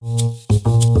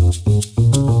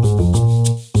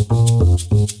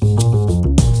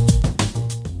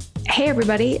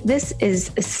everybody. This is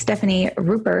Stephanie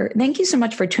Ruper. Thank you so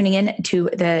much for tuning in to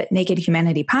the Naked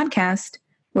Humanity podcast,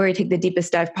 where we take the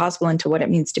deepest dive possible into what it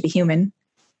means to be human.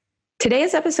 Today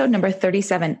is episode number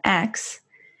 37X,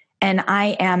 and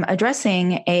I am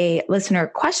addressing a listener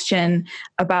question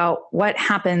about what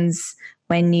happens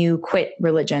when you quit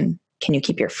religion. Can you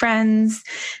keep your friends?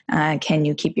 Can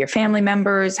you keep your family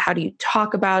members? How do you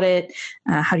talk about it?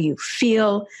 How do you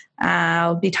feel?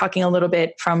 I'll be talking a little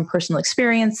bit from personal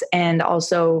experience and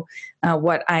also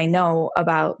what I know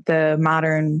about the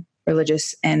modern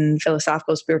religious and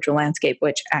philosophical spiritual landscape,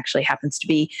 which actually happens to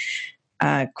be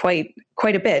quite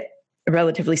a bit,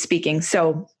 relatively speaking.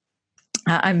 So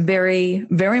I'm very,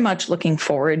 very much looking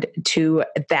forward to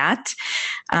that.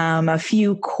 A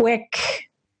few quick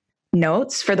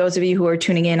notes for those of you who are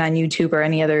tuning in on YouTube or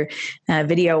any other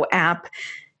video app.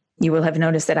 You will have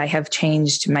noticed that I have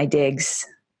changed my digs.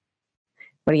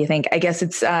 What do you think? I guess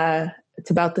it's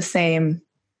about the same.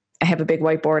 I have a big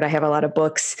whiteboard. I have a lot of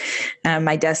books.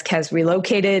 My desk has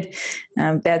relocated.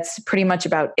 That's pretty much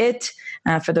about it.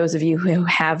 For those of you who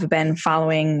have been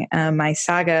following my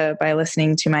saga by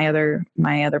listening to my other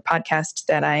podcast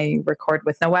that I record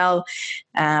with Noelle,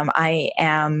 I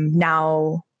am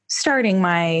now starting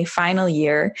my final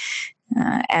year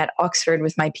at Oxford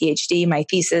with my PhD. My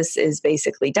thesis is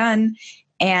basically done,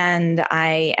 and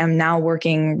I am now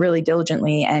working really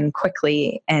diligently and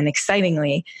quickly and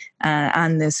excitingly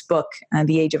on this book,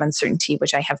 The Age of Uncertainty,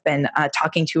 which I have been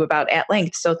talking to you about at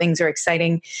length. So things are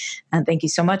exciting. And thank you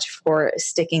so much for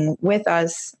sticking with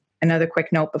us. Another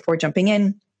quick note before jumping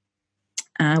in.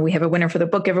 We have a winner for the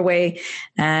book giveaway.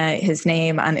 His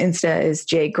name on Insta is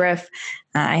Jay Griff.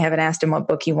 I haven't asked him what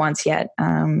book he wants yet.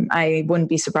 I wouldn't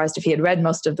be surprised if he had read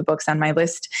most of the books on my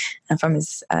list from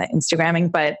his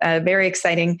Instagramming, but very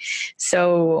exciting.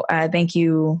 So thank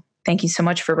you. Thank you so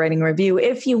much for writing a review.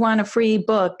 If you want a free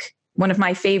book, one of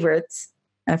my favorites,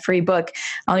 a free book,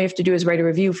 all you have to do is write a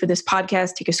review for this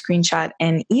podcast, take a screenshot,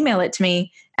 and email it to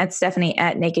me at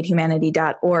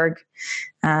stephanie@nakedhumanity.org,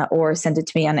 or send it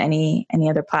to me on any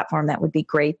other platform. That would be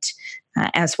great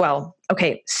as well.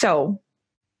 Okay, so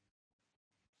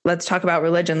let's talk about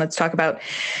religion. Let's talk about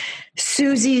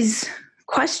Susie's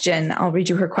question. I'll read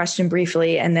you her question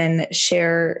briefly and then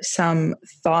share some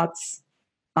thoughts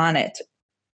on it.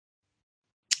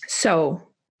 So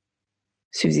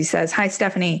Susie says, "Hi,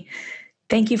 Stephanie.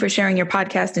 Thank you for sharing your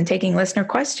podcast and taking listener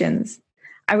questions.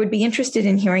 I would be interested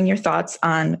in hearing your thoughts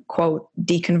on, quote,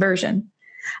 deconversion.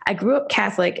 I grew up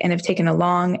Catholic and have taken a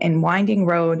long and winding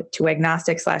road to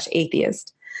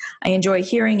agnostic/atheist. I enjoy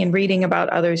hearing and reading about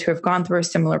others who have gone through a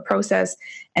similar process,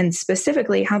 and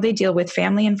specifically how they deal with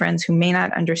family and friends who may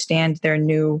not understand their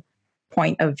new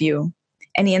point of view.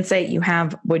 Any insight you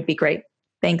have would be great.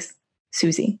 Thanks,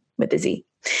 Susie," with a Z.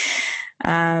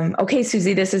 Okay,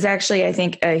 Susie, this is actually, I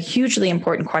think, a hugely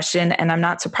important question, and I'm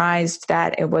not surprised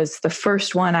that it was the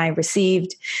first one I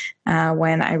received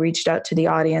when I reached out to the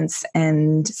audience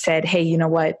and said, hey, you know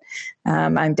what,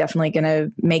 I'm definitely going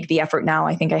to make the effort now.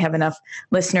 I think I have enough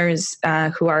listeners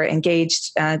who are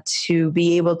engaged to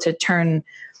be able to turn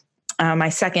my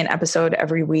second episode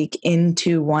every week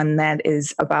into one that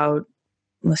is about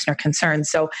listener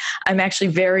concerns. So I'm actually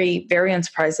very, very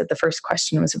unsurprised that the first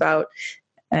question was about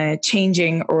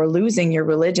changing or losing your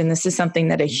religion. This is something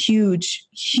that a huge,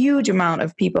 huge amount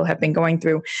of people have been going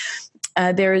through.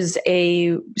 There's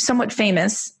a somewhat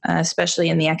famous, especially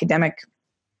in the academic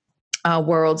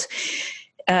world,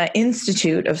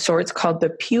 institute of sorts called the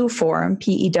Pew Forum,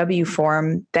 PEW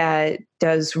Forum, that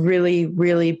does really,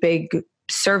 really big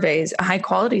surveys, high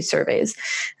quality surveys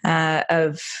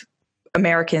of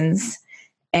Americans,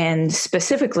 and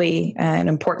specifically and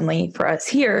importantly for us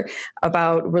here,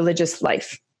 about religious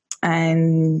life,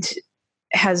 and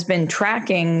has been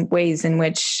tracking ways in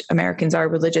which Americans are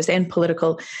religious and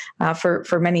political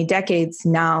for many decades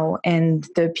now. And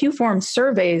the Pew Forum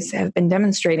surveys have been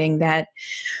demonstrating that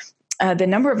the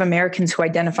number of Americans who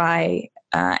identify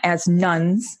as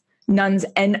nuns,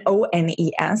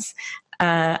 N-O-N-E-S,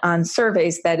 on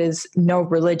surveys, that is no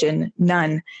religion,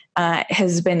 none,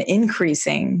 has been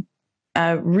increasing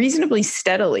reasonably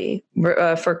steadily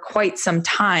for quite some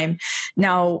time.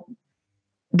 Now,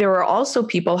 there are also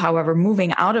people, however,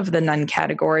 moving out of the nun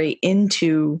category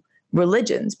into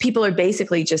religions. People are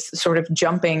basically just sort of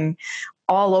jumping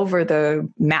all over the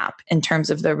map in terms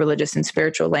of the religious and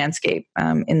spiritual landscape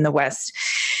in the West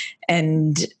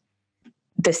and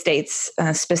the States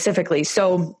specifically.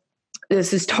 So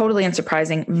this is totally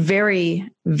unsurprising, very,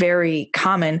 very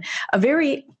common, a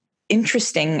very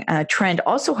interesting trend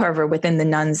also, however, within the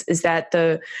nuns is that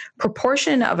the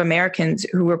proportion of Americans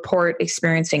who report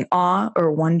experiencing awe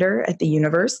or wonder at the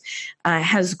universe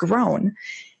has grown.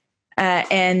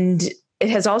 And it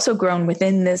has also grown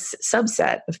within this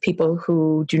subset of people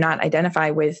who do not identify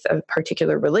with a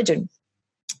particular religion.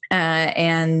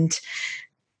 And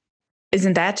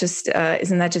isn't that just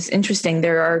interesting?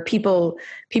 There are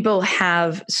people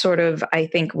have sort of, I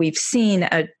think we've seen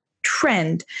a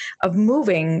trend of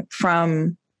moving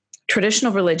from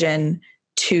traditional religion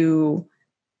to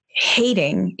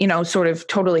hating, sort of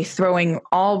totally throwing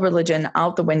all religion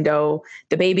out the window,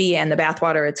 the baby and the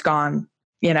bathwater, it's gone.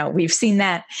 We've seen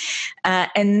that.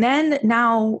 And then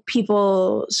now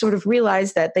people sort of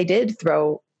realize that they did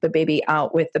throw the baby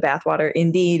out with the bathwater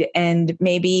indeed. And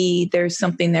maybe there's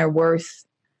something there worth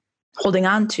holding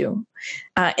on to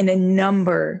in a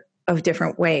number of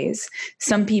different ways.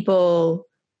 Some people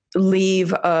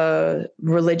leave a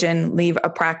religion, leave a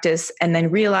practice, and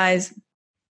then realize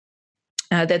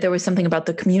that there was something about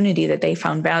the community that they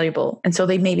found valuable. And so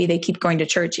they keep going to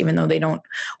church, even though they don't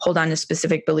hold on to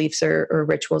specific beliefs or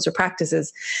rituals or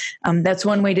practices. That's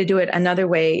one way to do it. Another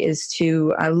way is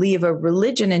to leave a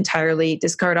religion entirely,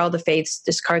 discard all the faiths,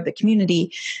 discard the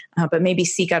community, but maybe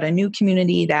seek out a new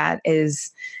community that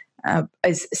is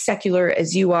as secular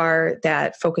as you are,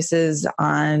 that focuses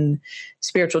on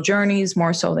spiritual journeys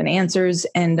more so than answers.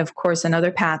 And of course,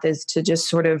 another path is to just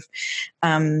sort of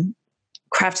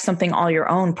craft something all your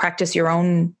own, practice your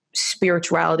own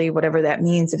spirituality, whatever that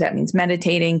means. If that means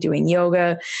meditating, doing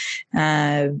yoga,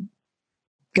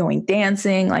 going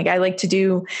dancing, like I like to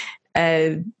do,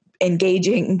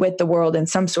 engaging with the world in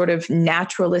some sort of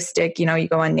naturalistic, you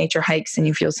go on nature hikes and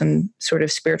you feel some sort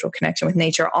of spiritual connection with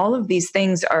nature. All of these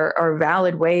things are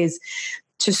valid ways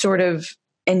to sort of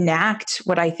enact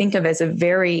what I think of as a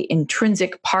very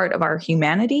intrinsic part of our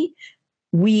humanity.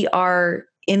 We are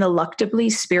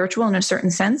ineluctably spiritual in a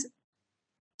certain sense.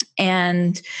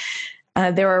 And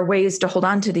there are ways to hold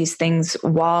on to these things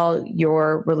while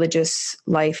your religious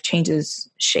life changes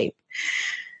shape.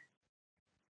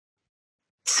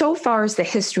 So far as the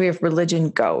history of religion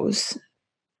goes,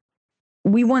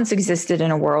 we once existed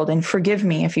in a world, and forgive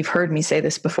me if you've heard me say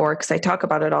this before, because I talk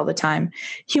about it all the time.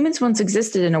 Humans once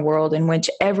existed in a world in which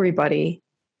everybody,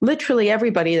 literally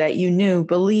everybody that you knew,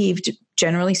 believed,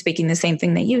 generally speaking, the same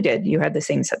thing that you did. You had the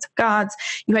same sets of gods.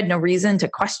 You had no reason to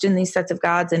question these sets of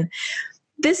gods. And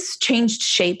this changed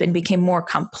shape and became more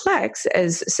complex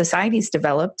as societies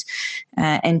developed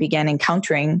and began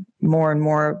encountering more and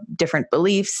more different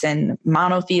beliefs and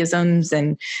monotheisms,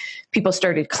 and people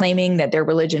started claiming that their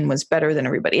religion was better than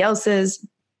everybody else's.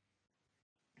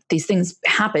 These things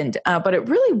happened, but it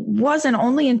really wasn't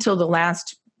only until the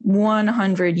last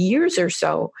 100 years or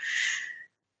so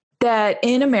that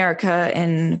in America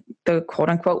and the quote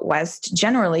unquote West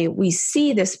generally, we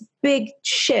see this big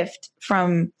shift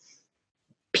from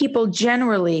people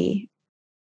generally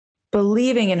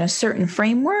believing in a certain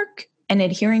framework and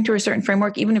adhering to a certain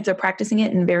framework, even if they're practicing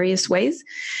it in various ways,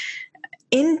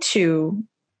 into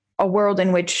a world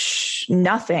in which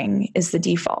nothing is the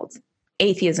default.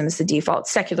 Atheism is the default.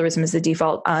 Secularism is the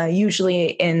default. Usually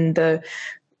in the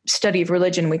study of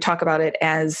religion, we talk about it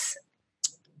as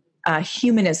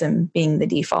humanism being the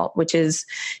default, which is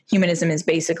humanism is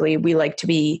basically we like to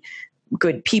be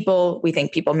good people. We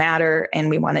think people matter and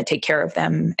we want to take care of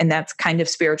them. And that's kind of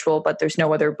spiritual, but there's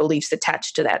no other beliefs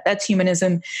attached to that. That's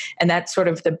humanism. And that's sort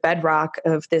of the bedrock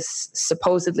of this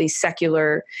supposedly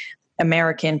secular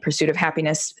American pursuit of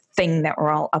happiness thing that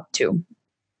we're all up to.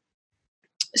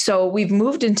 So we've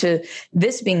moved into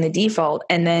this being the default,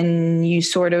 and then you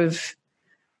sort of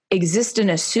exist in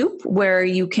a soup where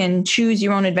you can choose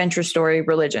your own adventure story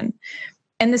religion.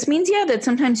 And this means, that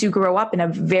sometimes you grow up in a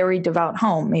very devout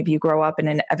home. Maybe you grow up in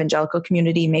an evangelical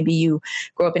community. Maybe you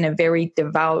grow up in a very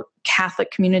devout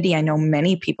Catholic community. I know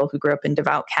many people who grew up in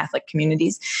devout Catholic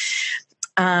communities.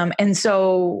 And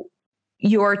so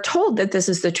you're told that this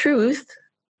is the truth,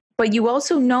 but you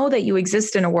also know that you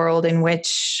exist in a world in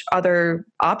which other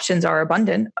options are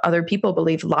abundant. Other people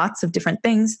believe lots of different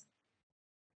things.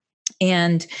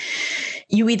 And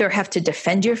you either have to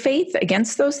defend your faith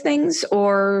against those things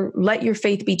or let your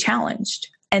faith be challenged.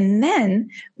 And then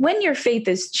when your faith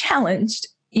is challenged,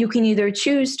 you can either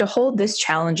choose to hold this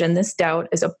challenge and this doubt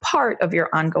as a part of your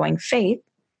ongoing faith,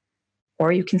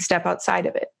 or you can step outside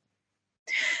of it.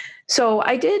 So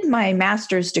I did my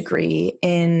master's degree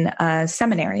in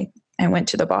seminary. I went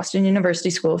to the Boston University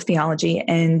School of Theology,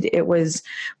 and it was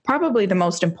probably the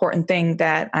most important thing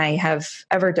that I have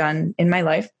ever done in my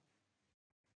life.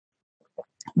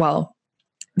 Well,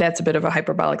 that's a bit of a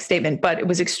hyperbolic statement, but it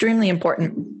was extremely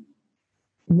important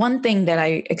one thing that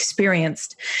I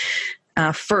experienced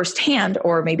firsthand,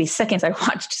 or maybe seconds, I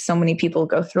watched so many people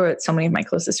go through it, so many of my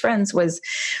closest friends, was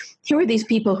here were these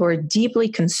people who are deeply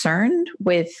concerned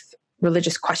with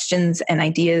religious questions and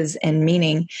ideas and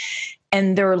meaning.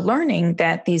 And they're learning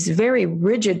that these very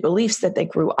rigid beliefs that they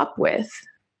grew up with,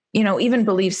 even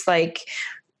beliefs like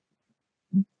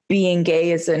being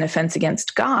gay is an offense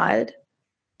against God,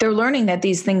 they're learning that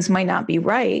these things might not be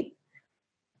right.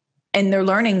 And they're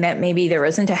learning that maybe there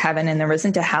isn't a heaven and there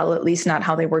isn't a hell, at least not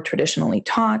how they were traditionally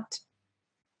taught.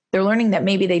 They're learning that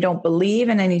maybe they don't believe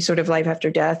in any sort of life after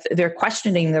death. They're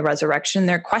questioning the resurrection.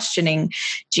 They're questioning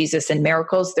Jesus and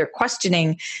miracles. They're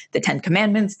questioning the 10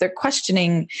 Commandments. They're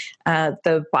questioning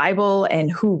the Bible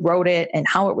and who wrote it and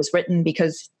how it was written.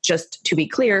 Because just to be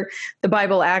clear, the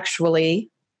Bible actually,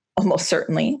 almost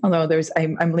certainly, although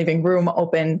I'm leaving room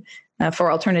open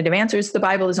for alternative answers, the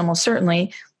Bible is almost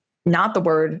certainly not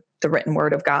the written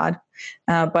word of God,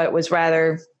 but was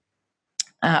rather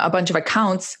a bunch of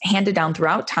accounts handed down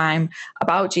throughout time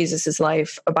about Jesus's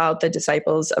life, about the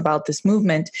disciples, about this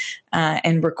movement,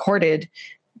 and recorded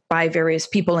by various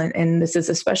people. And this is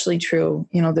especially true,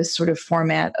 this sort of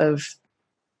format of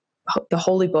the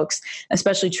holy books,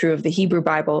 especially true of the Hebrew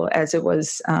Bible, as it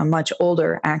was much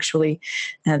older, actually,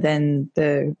 than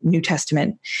the New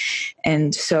Testament.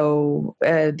 And so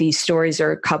these stories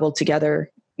are cobbled together,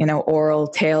 oral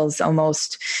tales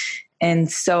almost.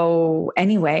 And so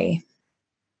anyway,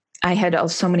 I had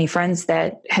so many friends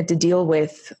that had to deal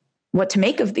with what to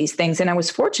make of these things. And I was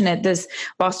fortunate. This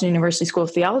Boston University School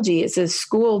of Theology is a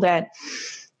school that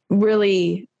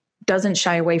really doesn't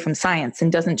shy away from science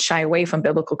and doesn't shy away from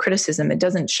biblical criticism. It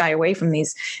doesn't shy away from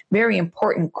these very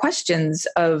important questions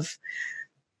of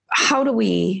how do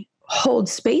we hold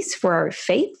space for our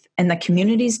faith and the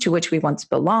communities to which we once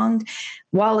belonged,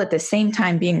 while at the same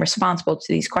time being responsible to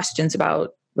these questions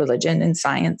about religion and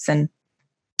science. And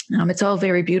it's all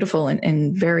very beautiful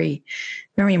and very,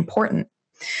 very important.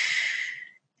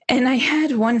 And I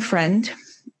had one friend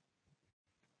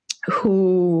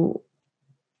who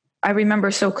I remember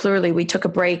so clearly. We took a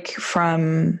break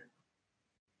from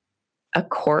a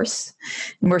course,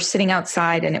 and we're sitting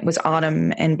outside, and it was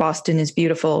autumn, and Boston is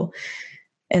beautiful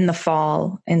in the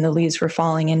fall, and the leaves were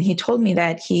falling. And he told me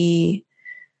that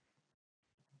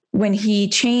when he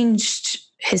changed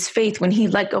his faith, when he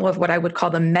let go of what I would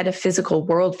call the metaphysical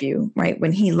worldview, right?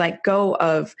 When he let go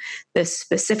of the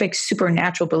specific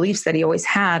supernatural beliefs that he always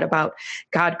had about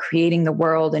God creating the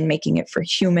world and making it for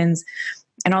humans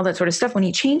and all that sort of stuff, when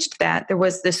he changed that, there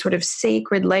was this sort of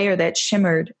sacred layer that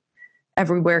shimmered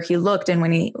everywhere he looked. And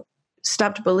when he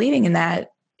stopped believing in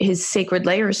that, his sacred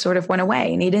layers sort of went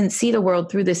away, and he didn't see the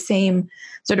world through the same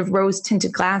sort of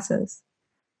rose-tinted glasses.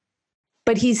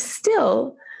 But he's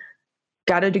still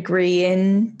got a degree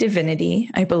in divinity,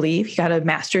 I believe. He got a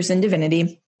master's in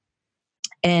divinity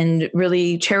and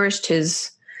really cherished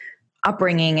his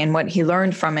upbringing and what he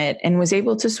learned from it, and was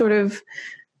able to sort of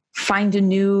find a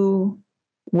new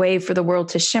way for the world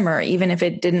to shimmer, even if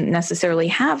it didn't necessarily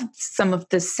have some of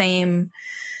the same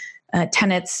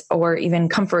tenets or even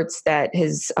comforts that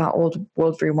his old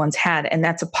worldview once had. And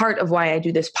that's a part of why I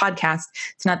do this podcast.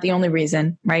 It's not the only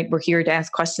reason, right? We're here to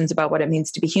ask questions about what it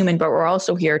means to be human, but we're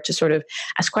also here to sort of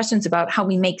ask questions about how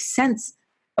we make sense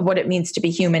of what it means to be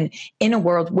human in a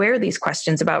world where these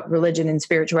questions about religion and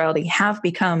spirituality have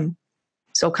become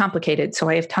so complicated. So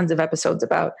I have tons of episodes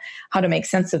about how to make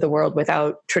sense of the world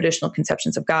without traditional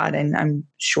conceptions of God, and I'm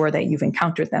sure that you've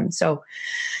encountered them. So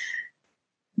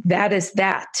that is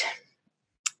that.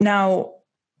 Now,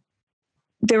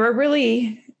 there are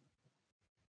really,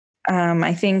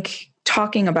 I think,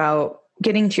 talking about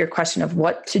getting to your question of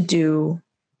what to do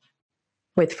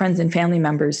with friends and family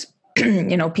members,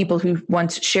 people who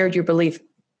once shared your belief.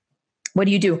 What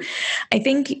do you do? I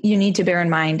think you need to bear in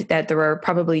mind that there are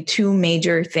probably two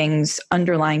major things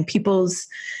underlying people's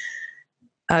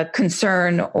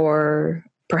concern, or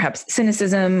perhaps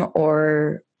cynicism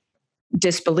or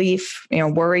disbelief,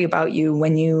 worry about you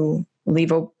when you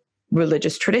leave a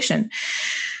religious tradition.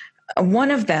 One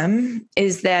of them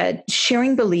is that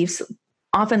sharing beliefs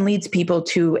often leads people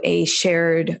to a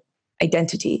shared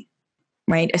identity,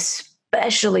 right?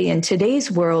 Especially in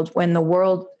today's world,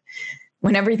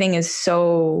 when everything is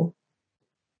so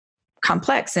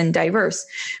complex and diverse,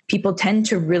 people tend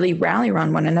to really rally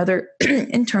around one another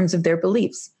in terms of their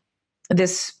beliefs.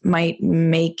 This might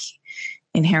make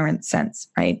inherent sense,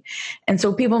 right? And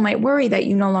so people might worry that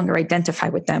you no longer identify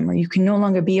with them, or you can no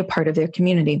longer be a part of their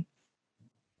community.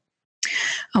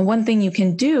 One thing you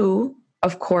can do,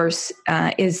 of course,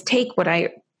 is take what I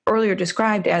earlier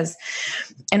described as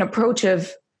an approach of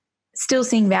still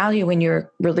seeing value in your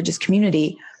religious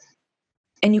community,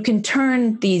 And you can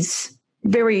turn these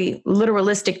very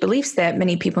literalistic beliefs that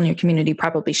many people in your community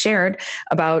probably shared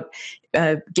about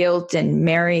guilt and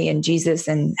Mary and Jesus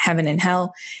and heaven and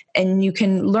hell, and you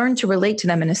can learn to relate to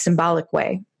them in a symbolic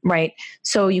way, right?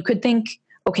 So you could think,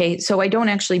 okay, so I don't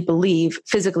actually believe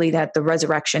physically that the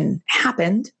resurrection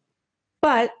happened,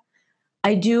 but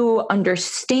I do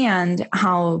understand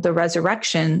how the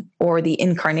resurrection or the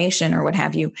incarnation or what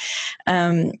have you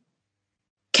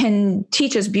can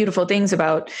teach us beautiful things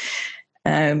about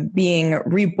being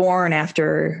reborn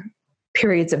after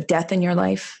periods of death in your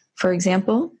life, for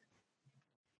example.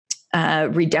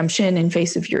 Redemption in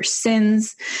face of your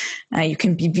sins. You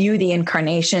can view the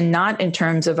incarnation not in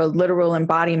terms of a literal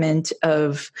embodiment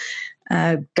of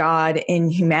God in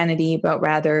humanity, but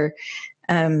rather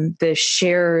the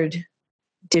shared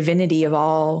divinity of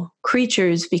all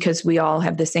creatures, because we all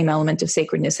have the same element of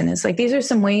sacredness in us. Like, these are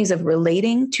some ways of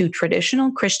relating to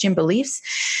traditional Christian beliefs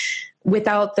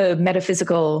without the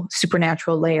metaphysical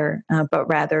supernatural layer, but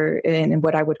rather in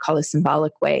what I would call a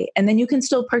symbolic way. And then you can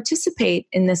still participate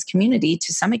in this community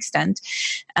to some extent.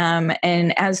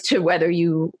 And as to whether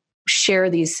you share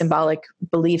these symbolic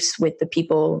beliefs with the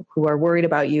people who are worried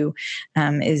about you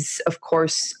is, of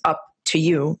course, up to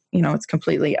you. You know, it's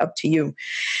completely up to you.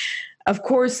 Of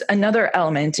course, another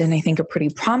element, and I think a pretty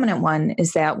prominent one,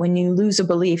 is that when you lose a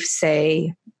belief,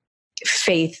 say,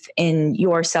 faith in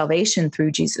your salvation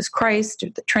through Jesus Christ or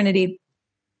the Trinity,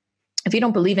 if you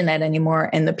don't believe in that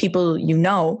anymore, and the people you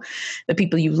know, the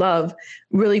people you love,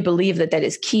 really believe that that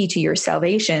is key to your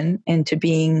salvation and to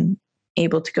being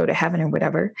able to go to heaven or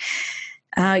whatever,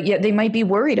 yet they might be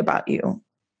worried about you.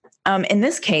 In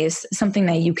this case, something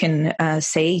that you can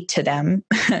say to them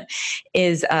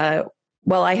is,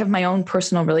 well, I have my own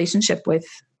personal relationship with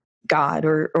God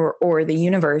or the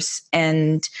universe,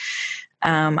 and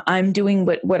I'm doing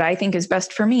what I think is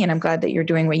best for me, and I'm glad that you're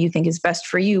doing what you think is best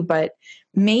for you. But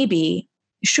maybe,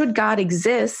 should God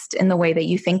exist in the way that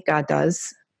you think God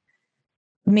does,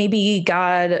 maybe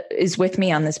God is with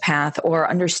me on this path or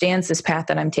understands this path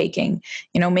that I'm taking.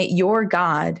 You know, may your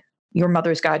God, your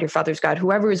mother's God, your father's God,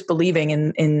 whoever is believing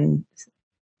in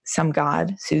some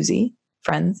God, Susie,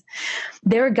 friends,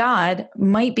 their God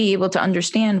might be able to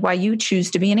understand why you choose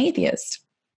to be an atheist.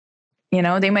 You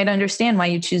know, they might understand why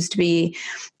you choose to be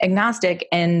agnostic,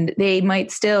 and they might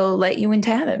still let you into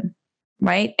heaven,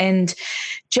 right? And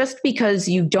just because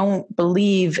you don't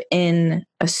believe in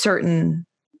a certain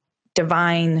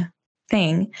divine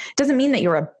thing doesn't mean that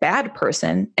you're a bad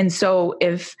person. And so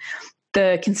if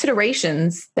the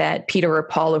considerations that Peter or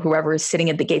Paul or whoever is sitting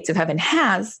at the gates of heaven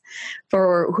has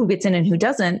for who gets in and who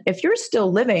doesn't, if you're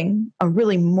still living a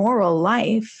really moral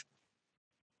life,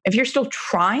 if you're still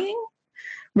trying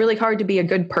really hard to be a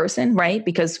good person, right?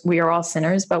 Because we are all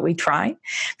sinners, but we try.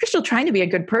 If you're still trying to be a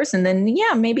good person, then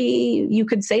yeah, maybe you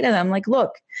could say to them, like,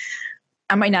 look,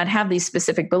 I might not have these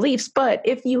specific beliefs, but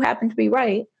if you happen to be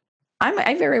right,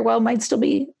 I very well might still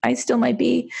be, I still might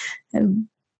be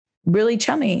really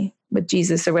chummy with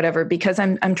Jesus or whatever, because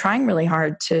I'm trying really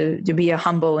hard to be a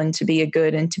humble and to be a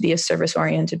good and to be a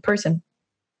service-oriented person.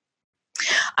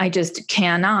 I just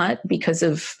cannot, because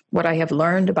of what I have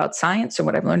learned about science or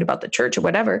what I've learned about the church or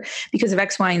whatever, because of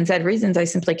X, Y, and Z reasons, I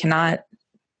simply cannot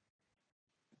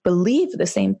believe the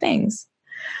same things.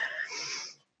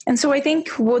 And so I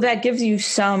think, well, that gives you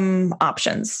some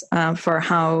options for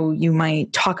how you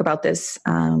might talk about this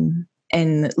and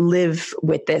live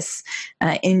with this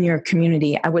in your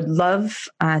community. I would love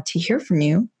to hear from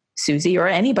you, Susie, or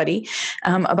anybody,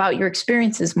 about your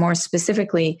experiences more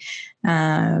specifically,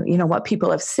 what people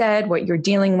have said, what you're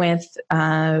dealing with,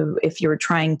 if you're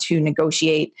trying to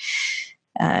negotiate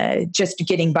just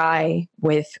getting by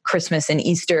with Christmas and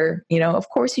Easter. You know, of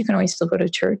course, you can always still go to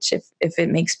church if it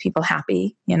makes people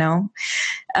happy, you know.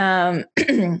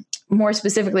 More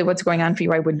specifically, what's going on for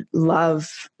you, I would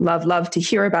love to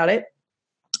hear about it.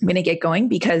 I'm going to get going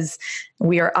because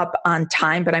we are up on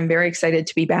time, but I'm very excited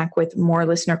to be back with more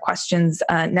listener questions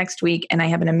next week. And I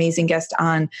have an amazing guest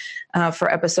on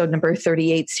for episode number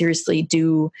 38. Seriously,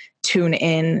 do tune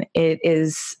in. It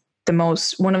is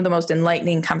one of the most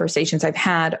enlightening conversations I've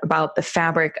had about the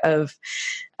fabric of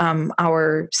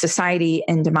our society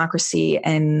and democracy,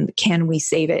 and can we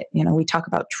save it? You know, we talk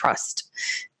about trust.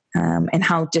 And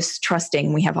how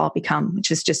distrusting we have all become, which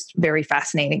is just very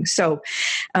fascinating. So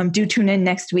do tune in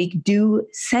next week. Do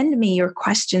send me your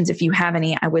questions if you have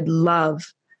any. I would love.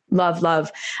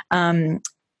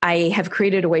 I have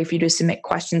created a way for you to submit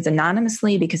questions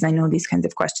anonymously because I know these kinds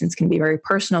of questions can be very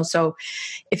personal. So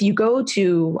if you go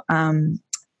to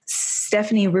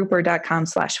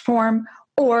stephanieruper.com/form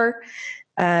or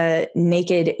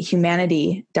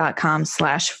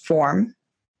nakedhumanity.com/form,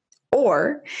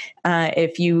 Or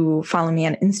if you follow me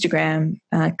on Instagram,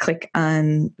 click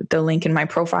on the link in my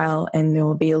profile and there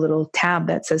will be a little tab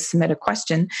that says submit a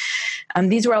question.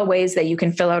 These are all ways that you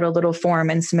can fill out a little form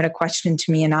and submit a question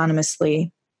to me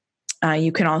anonymously.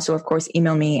 You can also, of course,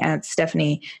 email me at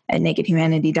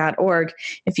stephanie@nakedhumanity.org.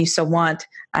 If you so want,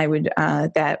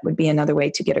 that would be another way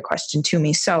to get a question to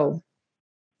me. So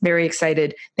very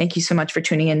excited. Thank you so much for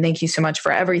tuning in. Thank you so much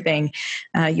for everything.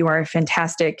 You are a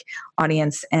fantastic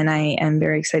audience, and I am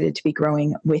very excited to be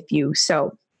growing with you.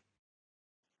 So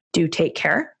do take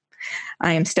care.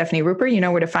 I am Stephanie Ruper. You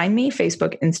know where to find me: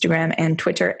 Facebook, Instagram, and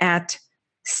Twitter at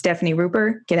Stephanie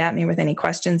Ruper. Get at me with any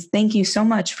questions. Thank you so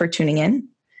much for tuning in.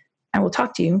 I will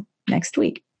talk to you next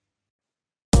week.